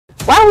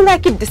Why would I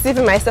keep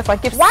deceiving myself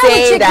and keep Why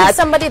saying would you that give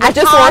somebody the I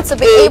just power want to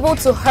be able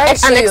to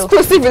hurt an you?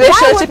 exclusive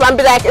relationship and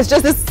be like, it's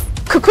just this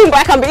cocoon, but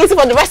I can be eating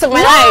for the rest of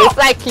my life?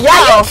 Like, yo.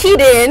 Are you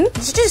kidding?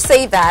 Did you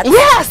say that?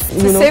 Yes.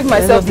 To save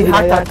myself the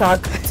heart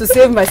attack, to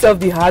save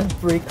myself the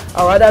heartbreak,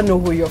 I'd rather know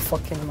who you're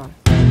fucking, man.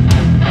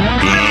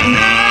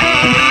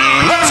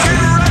 Let's get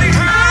ready to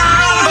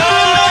rumble!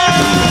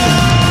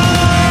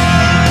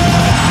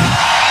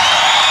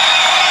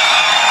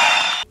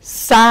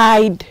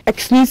 Side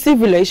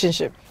exclusive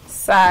relationship.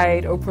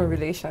 Side open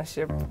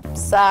relationship.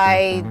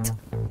 Side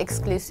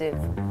exclusive.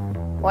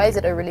 Why is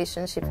it a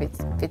relationship if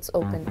it's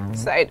open?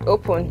 Side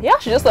open. Yeah,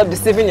 you should just stop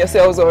deceiving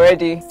yourselves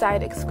already.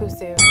 Side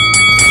exclusive.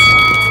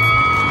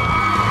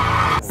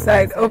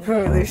 Side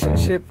open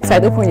relationship.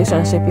 Side open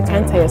relationship, you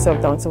can't tie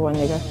yourself down to one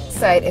nigga.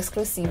 Side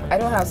exclusive. I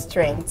don't have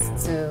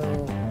strength to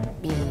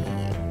be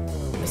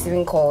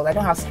receiving calls. I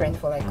don't have strength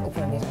for like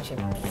open relationship.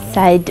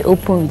 Side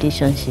open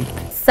relationship.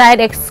 Side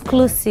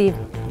exclusive.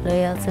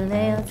 Loyalty.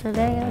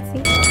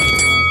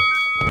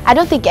 I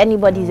don't think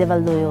anybody is ever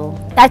loyal.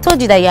 I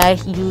told you that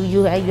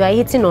you are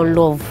hitting on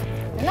love,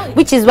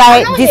 which is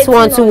why this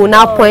one too will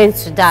now point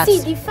to that.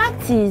 See, the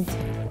fact is,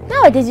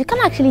 nowadays you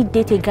can't actually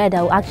date a guy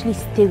that will actually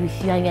stay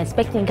with you and you're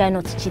expecting a guy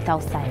not to cheat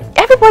outside.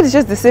 Everybody's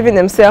just deceiving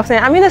themselves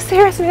saying, I'm in a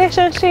serious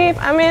relationship,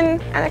 I'm in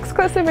an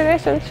exclusive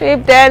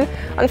relationship. Then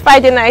on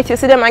Friday night you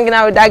see them hanging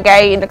out with that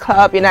guy in the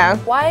club, you know.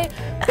 Why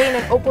be in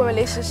an open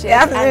relationship? I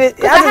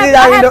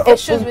have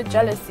issues with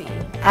jealousy.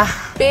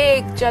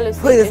 Big jealousy.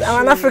 Please,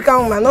 I'm an African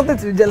woman, nothing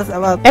to be jealous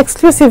about.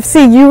 Exclusive,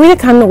 see, you really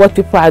can't know what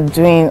people are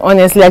doing,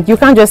 honestly. Like, you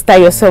can't just tie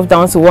yourself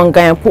down to one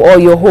guy and put all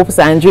your hopes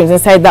and dreams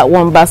inside that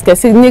one basket.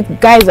 See,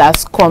 guys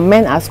as come,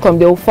 men as come,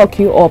 they will fuck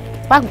you up.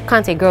 Why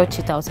can't a girl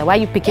cheat outside? Why are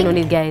you picking on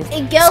these guys?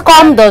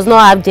 Scum does not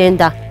have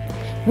gender.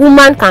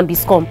 Woman can be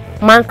scum,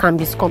 man can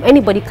be scum,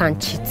 anybody can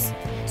cheat.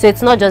 So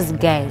it's not just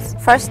guys.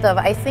 First off,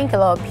 I think a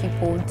lot of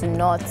people do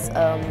not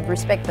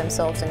respect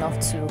themselves enough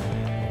to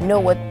know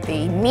what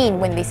they mean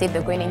when they say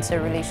they're going into a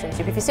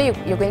relationship. If you say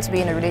you're going to be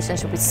in a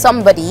relationship with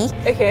somebody,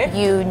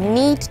 you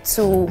need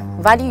to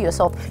value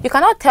yourself. You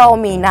cannot tell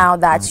me now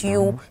that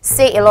you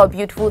say a lot of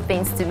beautiful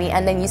things to me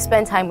and then you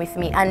spend time with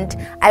me and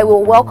I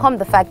will welcome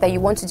the fact that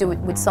you want to do it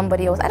with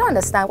somebody else. I don't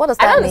understand. What does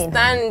that mean? I don't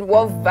understand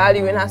what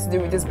valuing has to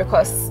do with this,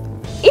 because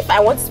if I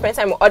want to spend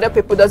time with other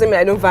people doesn't mean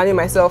I don't value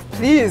myself.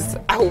 Please,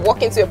 I will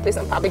walk into a place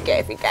and probably get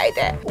every guy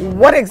there.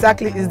 What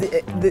exactly is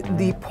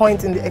the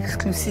point in the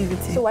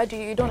exclusivity? So why do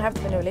you don't have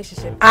to be in a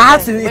relationship? I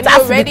have to. It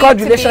has to be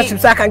called relationship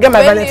so I can get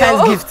my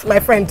Valentine's gift, my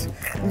friend.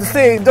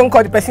 Say, don't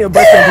call the person your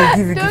boyfriend. They'll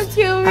give you Don't gift.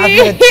 kill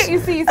me. You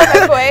see, my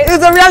point.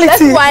 It's a reality.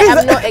 That's why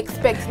I'm not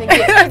expecting it.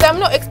 Because I'm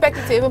not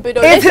expecting to even be in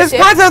a relationship. It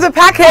is part of the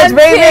package,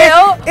 baby.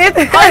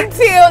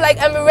 Until like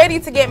I'm ready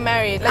to get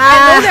married. Like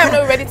I know that I'm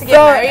not ready to get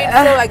married,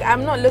 so like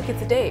I'm not looking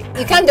to date.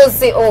 You can't just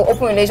say, oh,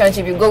 open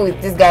relationship, you go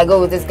with this guy, go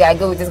with this guy,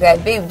 go with this guy.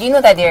 Babe, do you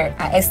know that there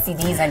are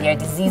STDs and there are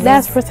diseases?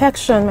 That's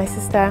protection, my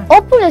sister.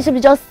 Open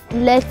relationship just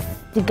lets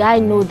the guy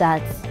know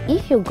that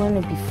if you're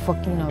gonna be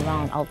fucking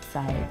around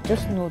outside,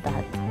 just know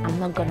that I'm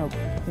not gonna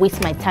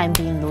waste my time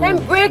being loyal.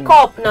 Then break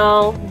up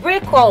now.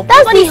 Break up. That's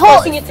Nobody's the whole.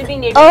 forcing you to be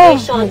in a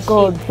relationship. Oh my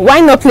God. Why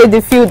not play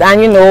the field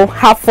and, you know,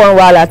 have fun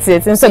while at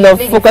it instead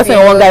of focusing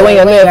on one guy when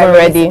you're not even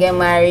ready? To get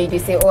married, you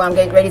say, oh, I'm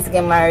getting ready to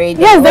get married.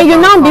 Yes, then you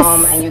now be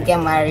and you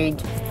get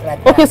married.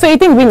 Like okay, so you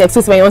think being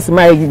exclusive when you want to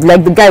marry,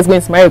 like the guy is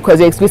going to marry because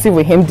you're exclusive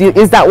with him?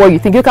 Is that what you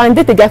think? You can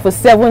date a guy for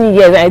 7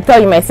 years, and I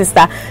tell you, my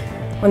sister,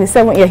 on the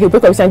 7th year he'll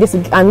break up with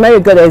you and marry a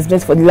girl that has been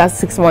for the last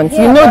 6 months.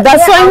 Yeah, you know,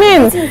 that's what I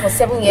mean. For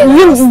 7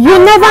 years, you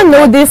never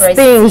know these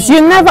things.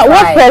 You never.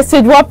 What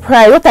prestige? What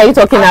pride? What are you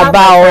talking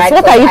about?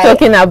 What are you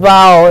talking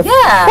about?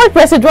 Yeah. What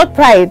prestige? What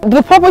pride?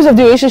 The purpose of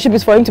the relationship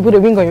is for him to put a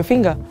ring on your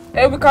finger.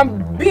 We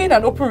can be in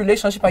an open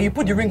relationship and you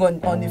put the ring on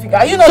the finger.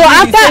 Are you not so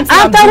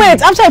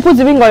after you put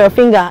the ring on your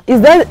finger, is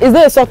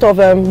there a sort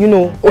of you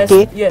know,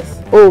 okay? Yes.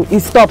 Oh, it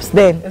stops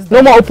then.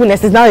 No more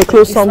openness. It's now a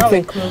closed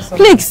something.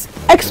 Please,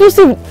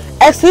 exclusive,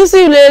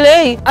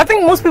 Lele. I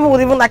think most people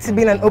would even like to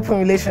be in an open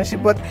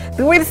relationship, but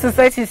the way the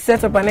society is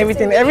set up and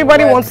everything,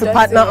 everybody wants to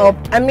partner up.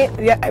 I mean,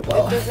 yeah, it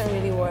doesn't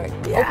really work.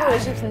 Open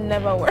relationships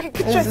never work.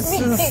 This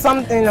is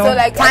something, you know, so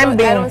like time I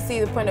don't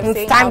see the point of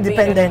saying time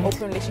dependent.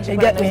 Open relationship, you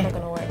get me? It's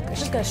not gonna work. It's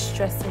just gonna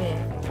stress me.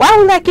 Why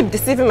would I keep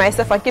deceiving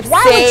myself and keep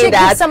Why saying would you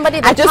that give somebody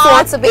the I just power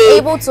want to be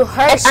able to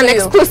hurt an you?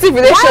 exclusive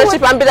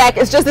relationship and be like,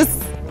 it's just this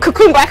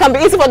cocoon, but I can be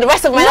eating for the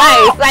rest of my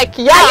life? Like,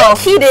 yeah. Are you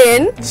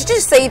kidding? Did you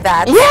say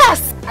that?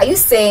 Yes. Are you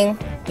saying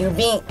you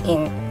being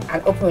in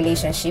an open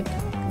relationship,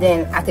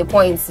 then at a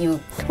point you...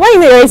 Why are you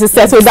not ready to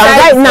settle down?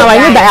 Right now, I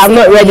know that I'm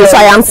not ready, so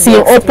I am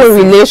seeing open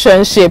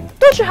relationship.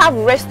 Don't you have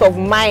rest of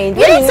mind?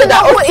 You need to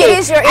know who it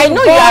is you're I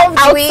know you're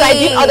outside with.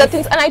 doing other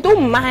things, and I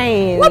don't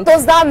mind. What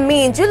does that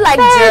mean? Do you like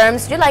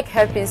germs? Do you like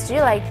herpes? Do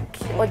you like...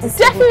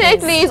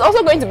 Definitely, it's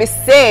also going to be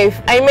safe.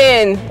 I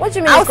mean... What do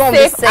you mean it's going to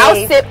be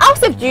safe? How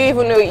safe do you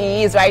even know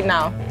he is right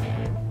now?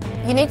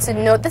 You need to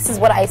know. This is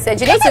what I said.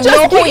 You need to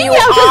know who you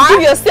are. You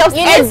need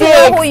to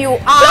know who you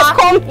are. Just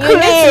come clean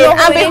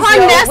and be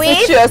honest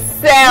with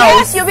yourself.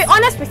 Yes, you'll be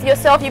honest with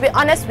yourself. You'll be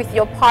honest with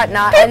your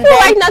partner. People and then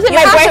like nothing.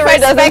 My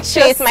boyfriend doesn't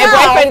cheat. My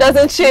boyfriend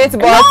doesn't cheat.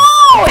 But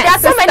no, there are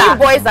so many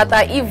boys that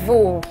are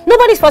evil.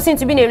 Nobody's forcing you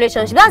to be in a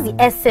relationship. That's the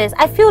essence.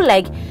 I feel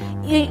like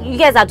you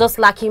guys are just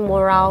lacking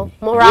morals.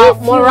 Let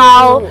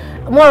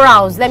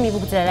me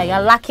put it like you're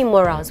lacking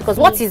morals. Because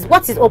what is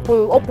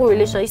open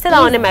relationship? You said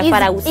that on my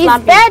father will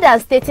slap you. It's better than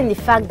stating the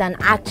fact than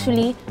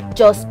actually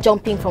just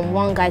jumping from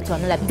one guy to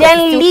another.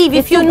 Then leave.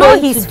 If you know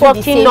he's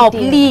fucking up,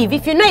 leave.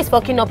 If you know he's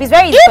fucking up, it's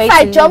very easy. If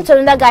I jump to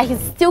another guy, he's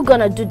still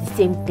gonna do the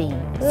same thing.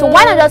 So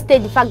why not just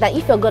state the fact that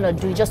if you're gonna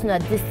do it, just know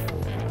that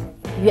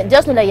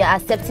you're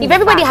accepting. If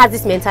everybody has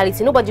this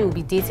mentality, nobody will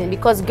be dating,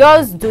 because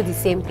girls do the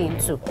same thing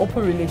too.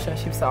 Open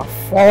relationships are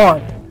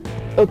fun.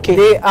 Okay,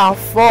 they are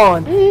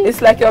fun.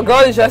 It's like your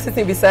girl is just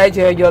sitting beside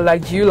you and you're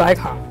like, do you like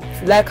her?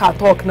 If you like her,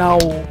 talk now.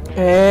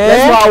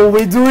 That's what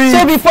we doing.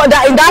 So before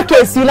that, in that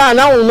case, you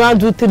now will not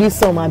do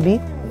threesome, Abi.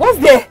 What's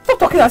there? Stop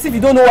talking as if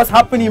you don't know what's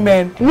happening,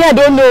 man. Me, I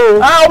don't know.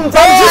 I don't know.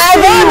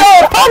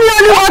 I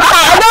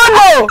don't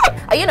know.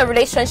 Are you in a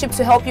relationship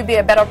to help you be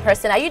a better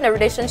person? Are you in a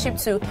relationship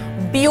to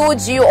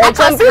build you, or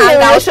I'm being in a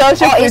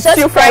relationship with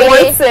you for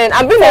one thing.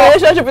 I'm being in a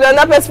relationship with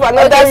another person for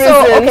another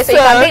reason. Okay, so you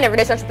can be in a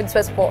relationship with this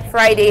person for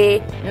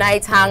Friday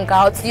night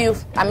hangouts.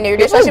 I'm in a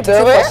relationship with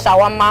you for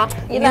shawarma.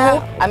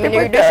 I'm in a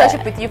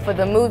relationship with you for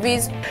the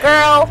movies.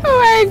 Girl. Oh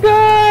my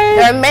God.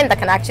 There are men that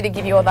can actually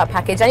give you all that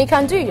package, and you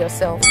can do it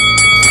yourself.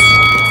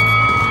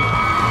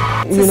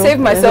 To save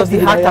myself the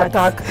heart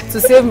attack, to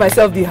save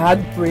myself the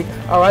heartbreak,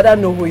 I'd rather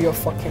know who you're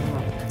fucking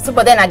with. So,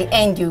 but then at the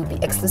end, you'll be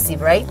exclusive,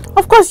 right?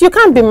 Of course, you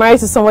can't be married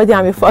to somebody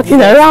and be fucking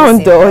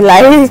around though.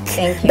 Like,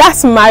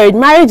 that's marriage.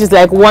 Marriage is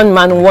like one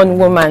man, one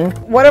woman.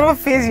 Whatever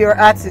phase you're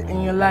at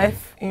in your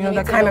life,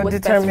 that kind of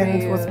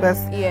determines what's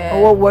best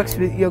or what works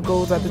with your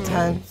goals at the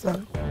time.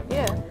 So,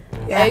 yeah.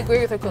 I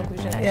agree with her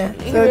conclusion.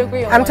 Actually. So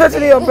I'm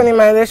totally open in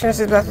my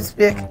relationship as we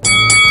speak.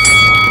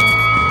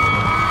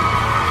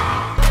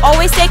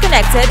 Always stay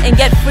connected and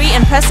get free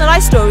and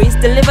personalized stories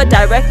delivered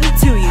directly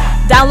to you.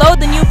 Download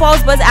the new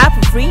Pulse Buzz app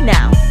for free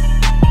now.